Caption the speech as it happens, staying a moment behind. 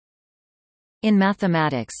In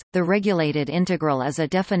mathematics, the regulated integral is a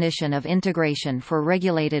definition of integration for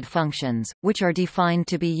regulated functions, which are defined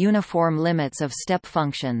to be uniform limits of step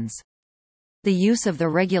functions. The use of the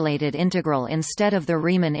regulated integral instead of the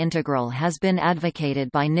Riemann integral has been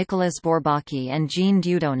advocated by Nicolas Bourbaki and Jean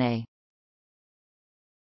Dieudonné.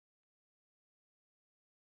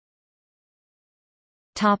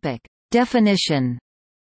 Topic: Definition.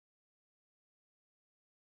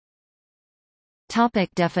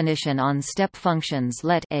 Definition on step functions.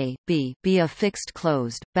 Let a, b be a fixed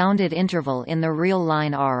closed, bounded interval in the real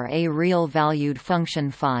line R. A real-valued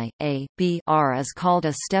function phi, a, b R is called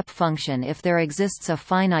a step function if there exists a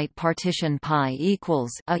finite partition pi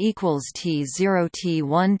equals a equals t0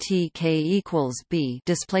 t1 tk equals b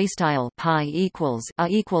displaystyle pi equals a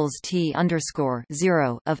equals t underscore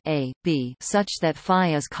 0 of a, b such that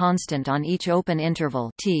phi is constant on each open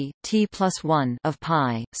interval t plus 1 of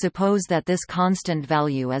pi. Suppose that this constant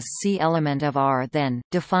value is c element of R. Then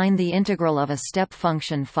define the integral of a step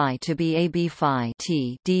function phi to be a b phi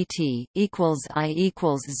t dt equals I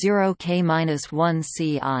equals 0 k minus 1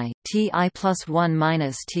 c I t I plus 1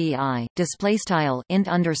 minus t I display style int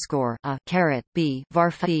underscore a caret b var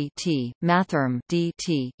phi t mathrm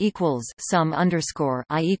dt equals sum underscore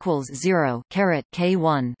I equals 0 caret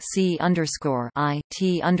k1 c underscore I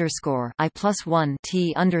t underscore I plus 1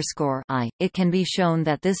 t underscore I. It can be shown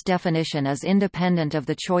that this definition is independent of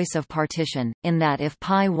the choice of partition, in that if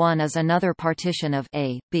pi1 is another partition of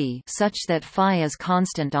a, b such that phi is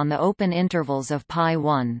constant on the open intervals of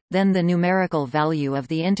pi1, then the numerical value of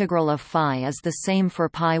the integral of phi is the same for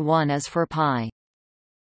pi1 as for pi.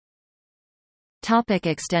 Topic: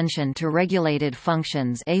 extension to regulated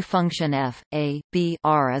functions. A function f, a, b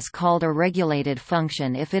R is called a regulated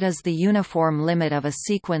function if it is the uniform limit of a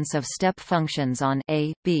sequence of step functions on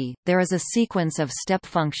a, b. There is a sequence of step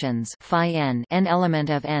functions phi n element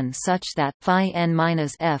of n such that phi n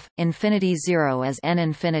minus f infinity 0 is n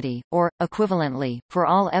infinity, or equivalently, for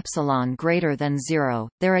all epsilon greater than 0,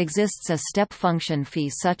 there exists a step function phi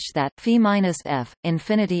such that phi minus f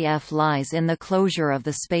infinity f lies in the closure of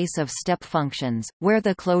the space of step functions, where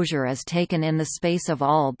the closure is taken in the space of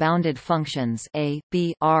all bounded functions a,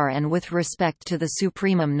 b R and with respect to the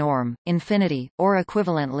supremum norm, infinity, or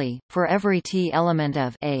equivalently, for every t element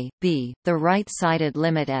of a, b, the right-sided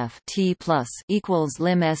limit f t plus equals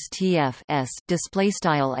lim stf s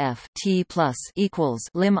displaystyle f t plus equals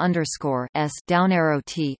lim underscore s down arrow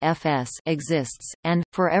t fs exists, and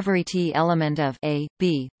for every t element of a,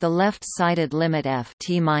 b, the left-sided limit f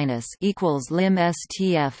t minus equals lim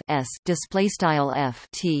stf s displaystyle f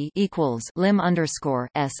t equals lim underscore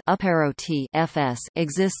s up arrow t fs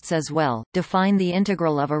exists as well. Define the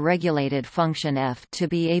integral of a regulated function f to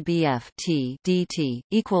be a b f t dt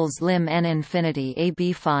equals lim n infinity a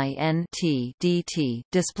b phi n t dt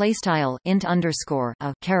displaystyle int underscore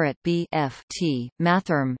a caret b f t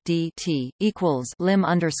mathrm dt equals lim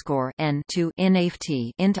underscore n to in a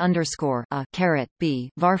t int underscore a caret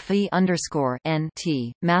b var phi underscore n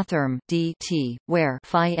t mathrm dt, where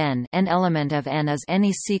phi n an element of n is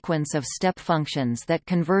any sequence of step functions that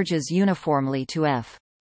converges uniformly to f.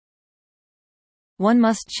 One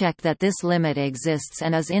must check that this limit exists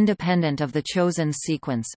and is independent of the chosen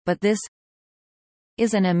sequence, but this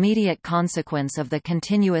is an immediate consequence of the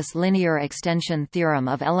continuous linear extension theorem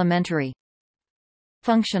of elementary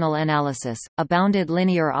functional analysis. A bounded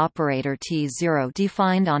linear operator T0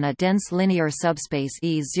 defined on a dense linear subspace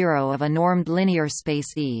E0 of a normed linear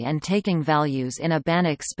space E and taking values in a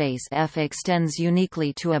Banach space F extends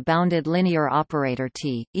uniquely to a bounded linear operator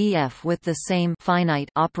T, EF with the same finite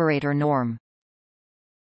operator norm.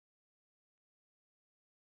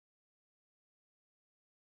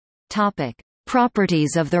 Topic: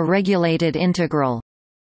 Properties of the regulated integral.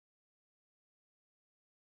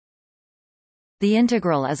 The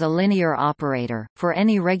integral is a linear operator, for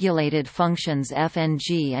any regulated functions f and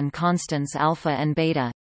g and constants alpha and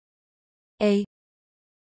beta a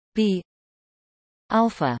b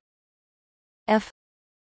alpha f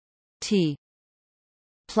t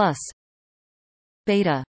plus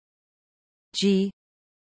beta g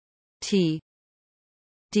t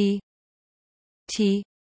d t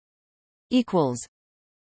equals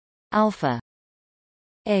alpha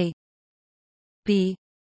a b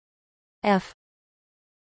f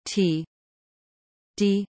T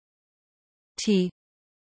D T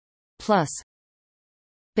plus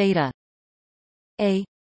beta A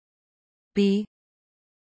B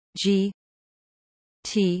G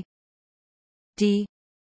T D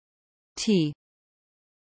T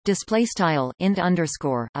display style int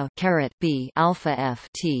underscore a caret b alpha f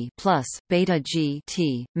t plus beta g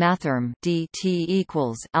t mathrm d t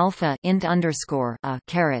equals alpha int underscore a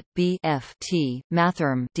caret b f t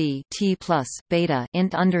mathrm d t plus beta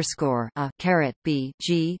int underscore a caret b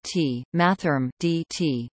g t mathrm d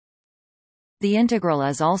t. The integral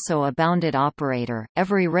is also a bounded operator.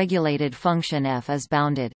 Every regulated function f is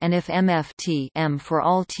bounded, and if mft m for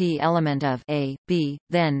all t element of a b,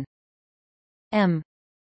 then m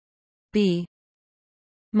b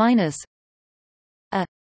minus a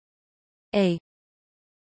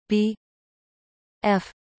b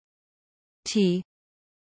f t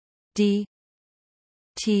d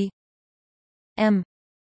t m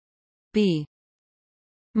b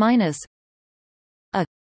minus a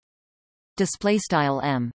display style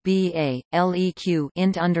m b a leq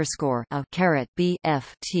int underscore a caret b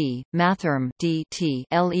f t mathrm d t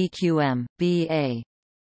leq m b a.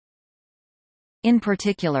 In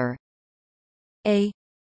particular, a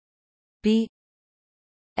b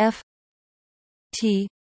f t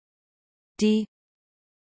d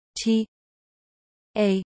t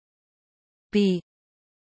a b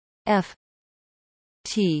f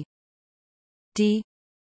t d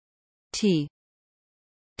t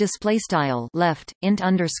display style left int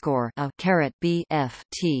underscore a caret b f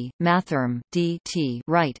t mathrm d t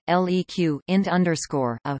right leq int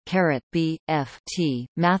underscore a caret b f t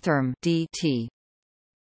mathrm d t.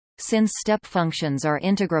 Since step functions are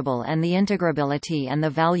integrable and the integrability and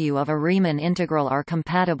the value of a Riemann integral are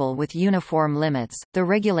compatible with uniform limits, the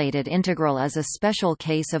regulated integral is a special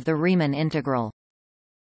case of the Riemann integral.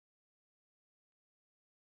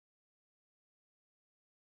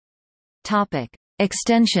 Topic: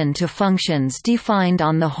 Extension to functions defined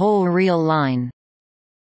on the whole real line.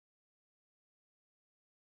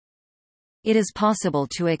 It is possible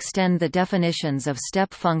to extend the definitions of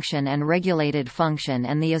step function and regulated function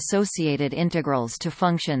and the associated integrals to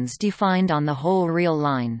functions defined on the whole real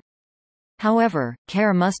line. However,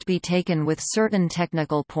 care must be taken with certain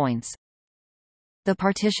technical points. The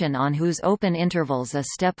partition on whose open intervals a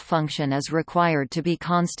step function is required to be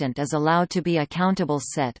constant is allowed to be a countable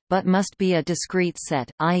set, but must be a discrete set,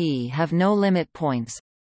 i.e. have no limit points.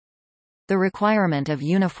 The requirement of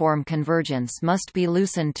uniform convergence must be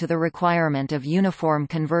loosened to the requirement of uniform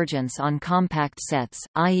convergence on compact sets,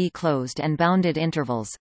 i.e. closed and bounded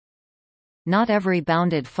intervals. Not every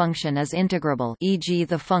bounded function is integrable, e.g.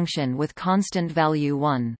 the function with constant value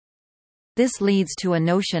 1. This leads to a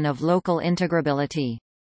notion of local integrability.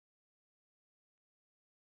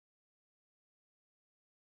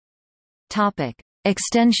 Topic: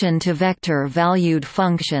 Extension to vector-valued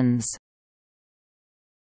functions.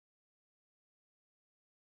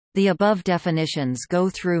 The above definitions go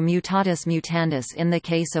through mutatis mutandis in the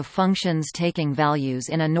case of functions taking values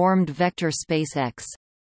in a normed vector space X.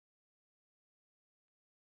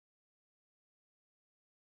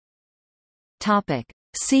 Topic: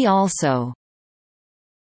 See also: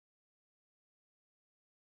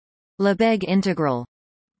 Lebesgue integral,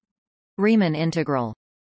 Riemann integral.